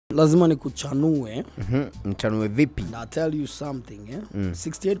Lazima nikuchanue. Mchanue vipi? I'll tell you something,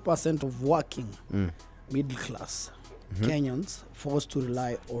 68% of working middle class Kenyans forced to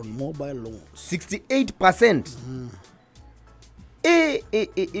rely on mobile loans. 68%.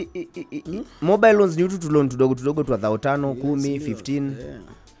 Mobile loans ni utu loan tudogo tu 5,000, 10, 15.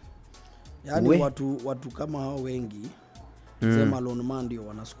 Yaani watu kama hao wengi sema loan man ndio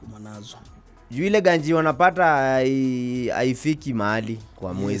wanasukuma nazo. Juu ile ganji wanapata haifiki mahali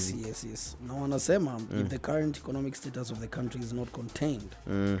kwa mwezi. Yes. Na wanasema if the current economic status of the country is not contained,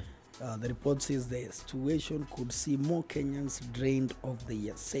 the report says the situation could see more Kenyans drained of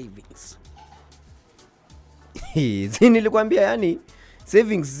their savings. Nilikwambia yani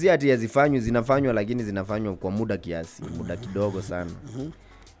savings si ati yazifanywa, zinafanywa lakini zinafanywa kwa muda kiasi, muda kidogo sana.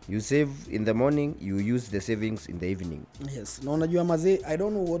 You save in the morning, you use the savings in the evening. Yes. Na unajua mazee, I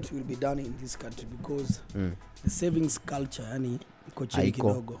don't know what will be done in this country because the savings culture yani iko chini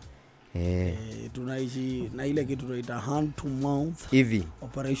kidogo. Tunaishi na ile kitu tunaita hand to mouth hivi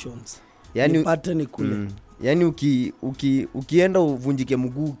operations. Yani nipate ni kule. Yani ukienda uvunjike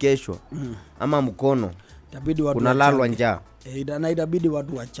mguu kesho ama mkono, itabidi watu unalalwa njaa. Itabidi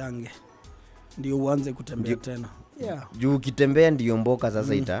watu wachange ndio uanze kutembea tena. Juu kitembea ndio mboka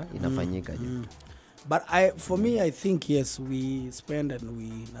sasa inafanyika. But for me I think yes, we spend and we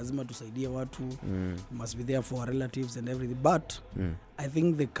lazima tusaidie watu. We must be there for our relatives and everything, but I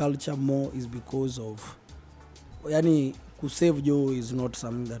think the culture more is because of yani kusave Joe is not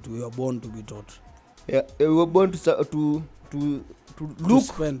something that we were born to be taught. We were born to look,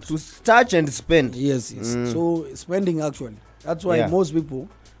 spend, to touch and spend. Yes. So spending actually, that's why most people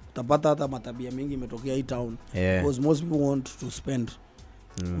tapata hata matabia mingi imetokea hii town, because most people want to spend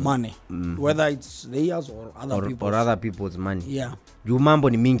money, whether it's theirs or other people's money. Juu mambo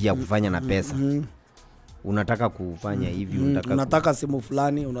ni mingi ya kufanya na pesa. Unataka kufanya hivi, unataka simu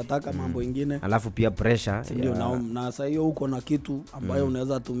fulani, unataka mambo ingine, alafu pia pressure ndio na sasa hiyo uko na kitu ambayo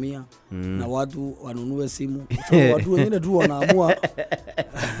unaweza tumia na watu wanunue simu. So watu wengine tu wanaamua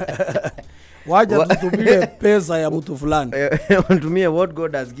waje tutumie pesa ya mtu fulani, watumie what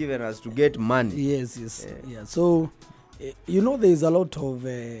God has given us to get money. Yes. So you know there is a lot of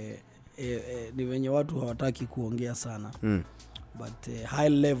ni venye watu hawataki kuongea sana, but high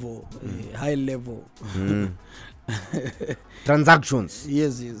level transactions.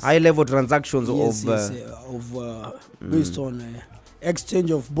 Yes. High level transactions of based on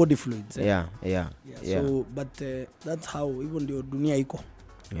exchange of body fluids. So but that's how even the dunia iko.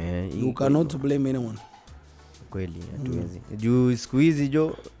 You cannot blame anyone. Kweli hatuwezi. Juu siku hizi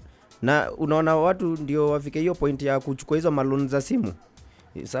jo na unaona watu ndio wafike hiyo point ya kuchukua hizo maloni za simu.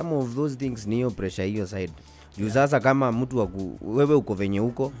 Some of those things ni hiyo pressure hiyo side. Juu sasa kama mtu wewe uko venye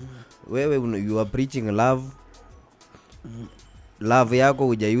huko, wewe you are preaching love. Love yako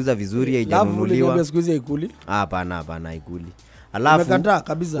hujaiuza vizuri, haijanunuliwa. Love siku hizi haikuli? Hapana haikuli. Alafu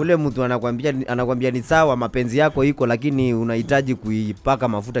ule mtu anakuambia ni sawa mapenzi yako iko, lakini unahitaji kuipaka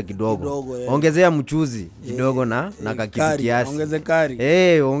mafuta kidogo. Ongezea mchuzi kidogo na kakitu kiasi. Ongeze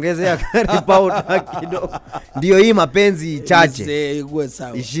kari. Ongezea kari powder kidogo. Ndio hii mapenzi chache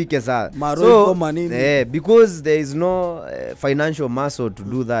ishike sawa. So because there is no financial muscle to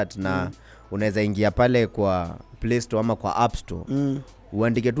do that, na unaweza ingia pale kwa Play Store ama kwa App Store.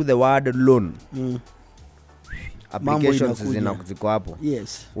 Uandike tu the word loan. Applications ziko hapo.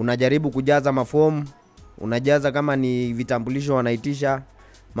 Yes. Unajaribu kujaza maform, unajaza kama ni vitambulisho wanaitisha,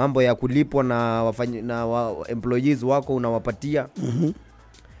 mambo ya kulipwa na employees wako unawapatia.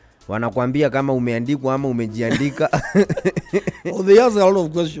 Wanakuambia kama umeandikwa ama umejiandika. They ask a lot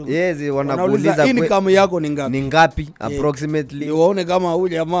of questions. Yes, wanakuuliza income yako ni ngapi? Ni ngapi approximately? Ni waone kama huyu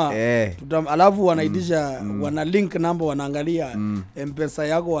jamaa. Alafu wanaitisha wana link number, wanaangalia M-Pesa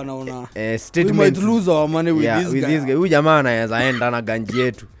yako, wanaona statement. We might lose our money with this guy. Huyu jamaa anaweza enda na ganji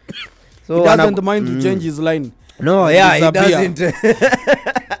yetu. So he doesn't mind to change his line. No, he doesn't.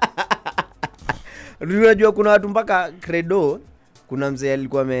 Unajua kuna watu mpaka credo. Kuna mzee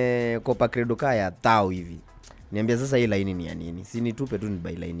alikuwa amekopa credo kaya 1000 hivi. Niambia sasa hii line ni ya nini? Si nitupe tu ni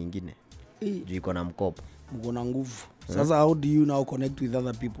buy line nyingine. Juu iko na mkopo. Mko na nguvu. Sasa how do you now connect with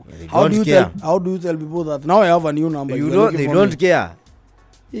other people? How do you tell people that now I have a new number? They don't care.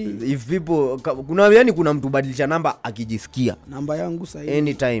 If people kuna mtu badilisha namba akijisikia. Namba yangu sasa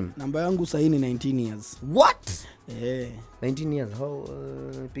anytime. Namba yangu sasa ni 19 years. What? 19 years. How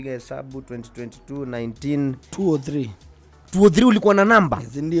piga hesabu 2022 19 203 ulikuwa na namba?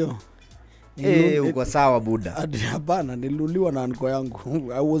 Yes, ndio. Uko sawa buda. Hapana, niliuliwa na uncle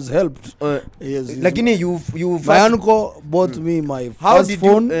yangu. I was helped. Yes. Lakini you my uncle bought me my first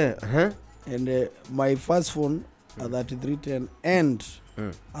phone. And my first phone 3310 and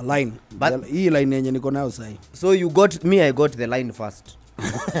a line. Hii line yenye niko nayo sasa. So you got me, I got the line first.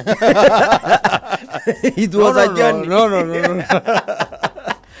 It was a journey. No.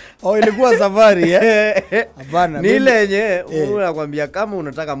 Oh, ilikuwa safari hapana. Ni ile yenye unakwambia kama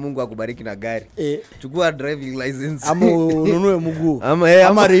unataka Mungu akubariki na gari. Chukua driving license. Ama ununue mguu.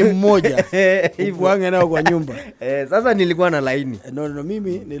 Ama rim moja. Uange nayo kwa nyumba. Sasa nilikuwa na laini. No,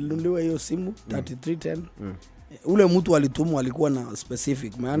 mimi nilinunuliwa hiyo simu 3310. Ule mtu alitumwa alikuwa na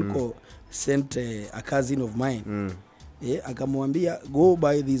specific. My uncle sent a cousin of mine. Akamwambia go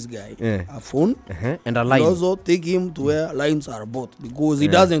buy this guy a phone and a line. Also take him to where lines are bought because he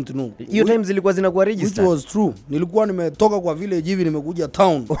doesn't know. Hiyo times zilikuwa zinakuwa register. Which was true. Nilikuwa nimetoka kwa village hivi nimekuja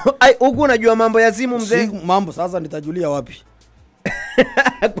town. Huko unajua mambo ya simu mzee. Mambo sasa nitajulia wapi?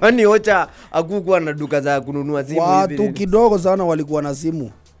 Kwani Ocha hakukuwa na duka za kununua simu hivi? Watu kidogo sana walikuwa na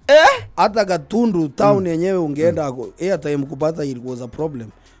simu. Hata Gatundu town yenyewe ungeenda airtime kupata it was a problem.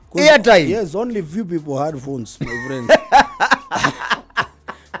 Airtime? Yes, only few people had phones, my friend.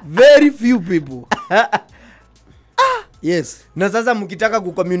 Very few people. Yes. Na sasa mkitaka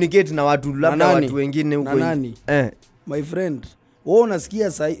kucommunicate na watu labda watu wengine huko nani? My friend, wewe unasikia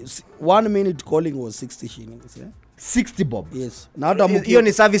 1 minute calling was 60 shillings, 60 bob. Yes. Na hata hiyo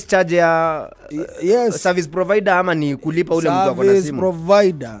ni service charge ya yes, service provider ama ni kulipa ule mtu ako na simu? Service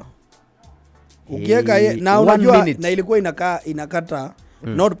provider. Ukiweka na unajua na ilikuwa inakata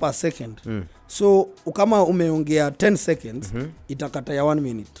not per second. So kama umeongea 10 seconds itakata ya 1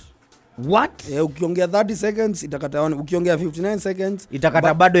 minute. What? Ukiongea 30 seconds itakata ya 1, ukiongea 59 seconds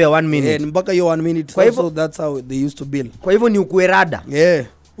itakata bado ya 1 minute. Mpaka hiyo 1 minute. Kwa hivyo that's how they used to bill. Kwa hivyo ni ukuerada.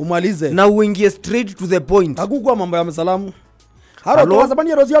 Umalize na uingie straight to the point. Hakukuwa mambo ya msalamu. Haro kwa sababu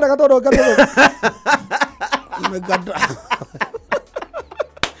ni Rosia katoro. Umekata.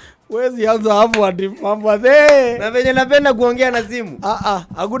 Wezi anza hapo ati mambo aze. Na venye napenda kuongea na simu.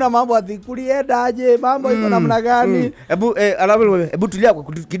 Hakuna mambo ati kulienda aje, mambo iko namna gani? Hebu tulia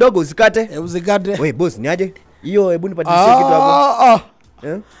kidogo usikate. Usikate. Wewe boss ni aje? Hiyo hebu nipatie kitu hapo.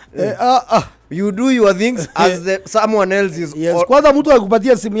 You do your things as someone else is. Yes, kwanza mtu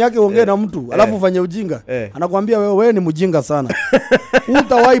akupatia simu yake uongee na mtu, alafu ufanye ujinga. Anakuambia wewe ni mjinga sana.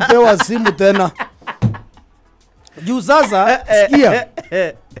 Utawahi pewa simu tena. Juu sasa sikia.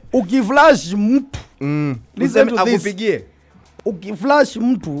 Ukiflash mtu listen to this. Akupigie. Ukiflash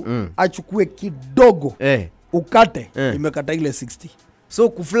mtu achukue kidogo ukate imekata ile 60. So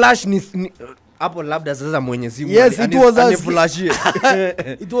kuflash ni hapo labda sasa mwenye simu aniflashie.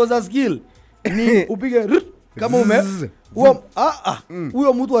 It was a skill. Ni upige kama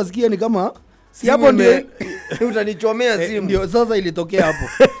huyo mtu asikie ni kama si hapo ndio utanichomea simu. Ndio sasa ilitokea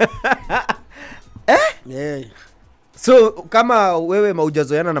hapo. So kama wewe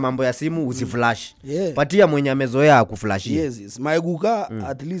maujazoeana na mambo ya simu usiflash. Patia mwenye amezoea akuflashie. Yes. Maeguka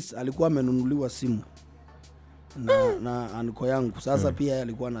at least alikuwa amenunuliwa simu. Na anko yangu sasa pia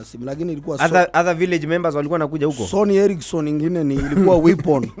alikuwa na simu lakini ilikuwa other village members walikuwa nakuja huko. Sony Ericsson nyingine ni ilikuwa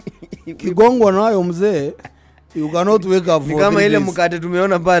weapon. Kigongo nayo mzee you cannot wake up for. Ni kama ile mkate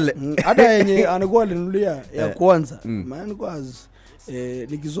tumeona pale. Hata yenye anakuwa alinunulia ya kwanza. Man was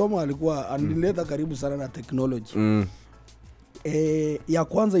nikisoma alikuwa anileta karibu sana na technology. Ya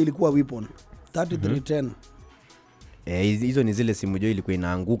kwanza ilikuwa weapon 3310. Hizo ni zile simu jo ilikuwa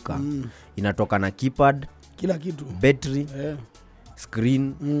inaanguka. Inatoka na keypad, kila kitu, battery,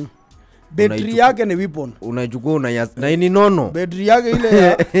 screen. Battery yake ni weapon. Unachukua na ni nono. Battery yake ile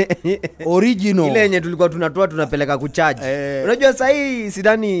ya original. Ile yenye tulikuwa tunatoa tunapeleka kucharge. Unajua sasa hii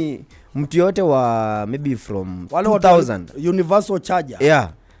sidani mtu yote wa maybe from 2000 universal charger.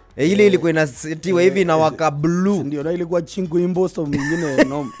 Ile ilikuwa inasetiwa hivi na waka blue. Ndio na ilikuwa chingu imbosto mwingine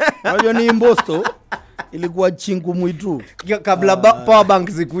no. Unajua ni imbosto ilikuwa chingu mwitu kabla power bank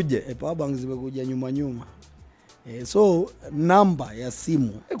zikuje. Power bank zimekuja nyuma. So namba ya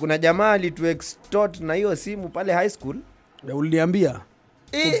simu. Kuna jamaa alitu extort na hiyo simu pale high school. Uliniambia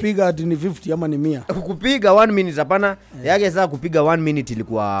kupiga ati ni 50 ama ni 100. Kupiga 1 minute hapana. Yake sasa kupiga 1 minute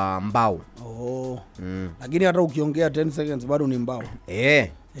ilikuwa mbao. Lakini hata ukiongea 10 seconds bado ni mbao.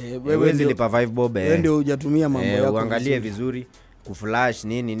 Wewe zilipa 5 bob. Wewe ndio hujatumia mambo yako. Uangalie vizuri. Kuflash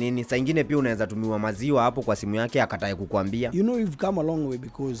nini. Saa nyingine pia unaweza tumiwa maziwa hapo kwa simu yake akataye kukuambia. You know you've come a long way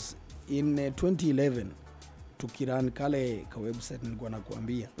because in 2011 tukiran kale ka website nilikuwa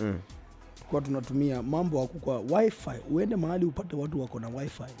nakuambia. Kwa tunatumia mambo kwa wifi. Uende mahali upate watu wako na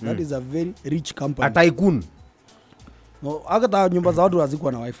wifi. That is a very rich company. Ataikun. No, hata nyumba za watu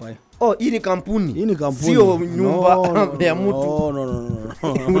hazikuwa na wifi. Oh, hii ni kampuni. Sio nyumba ya mtu. No.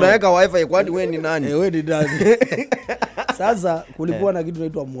 Unaweka wifi kwani wewe ni nani? Wewe ni nani? Sasa kulikuwa na kitu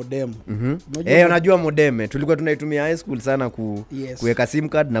inaitwa modem. Unajua modem. Tulikuwa tunaitumia high school sana kuweka sim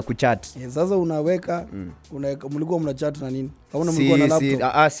card na kuchat. Sasa unaweka mlikuwa mna chat na nini? Kama mlikuwa na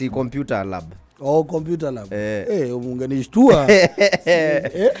laptop. Si computer lab. Computer lab. Ungenishtua.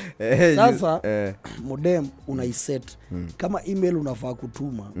 Sasa modem unaiset. Kama email unafaa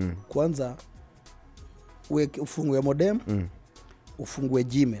kutuma, kwanza ufungue modem, ufungue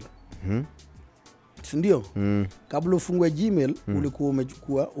Gmail. Sindio? Kabla ufungue Gmail,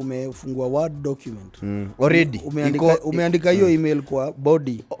 ulikuwa umefungua Word document. Already. Umeandika hiyo email kwa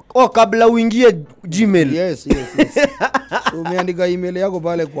body. Kabla uingie Gmail. Yes. So umeandika email yako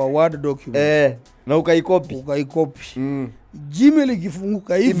pale kwa Word document. Na ukaikopi. Gmail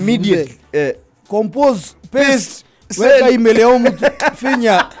ikifunguka hivi immediately. Compose, paste, weka email yao mtu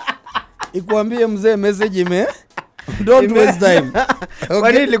finya. Ikuambie mzee message don't waste time.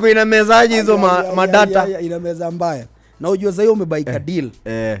 Kwa nini ilikuwa ina message hizo madata? Ina meza mbaya. Na unajua sasa hiyo umebaika deal.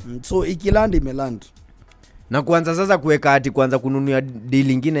 So ikiland imeland. Na kuanza sasa kuweka kwanza kununua deal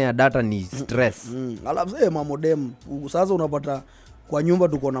nyingine ya data ni stress. Alafu modem sasa unapata kwa nyumba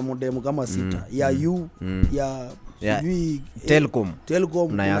tuko na modem kama 6 ya ya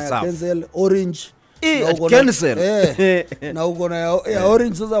Telcom na ya Cancel, Orange. Na uko na ya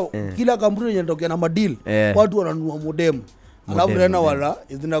Orange sasa kila kampuni inatokea na madeal. Watu wananunua modem. Alafu tena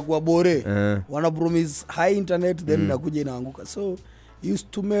zinakuwa bore. Wana promise high internet then inakuja inaanguka. So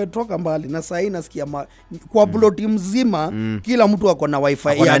tumetoka mbali na sasa nasikia kwa plot mzima kila mtu ako na wifi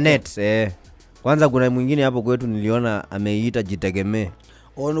yake. Net. Kwanza kuna mwingine hapo kwetu niliona ameiita jitegemee.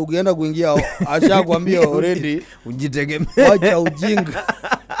 Ukienda kuingia ashakwambia already ujitegemee. Acha ujinga.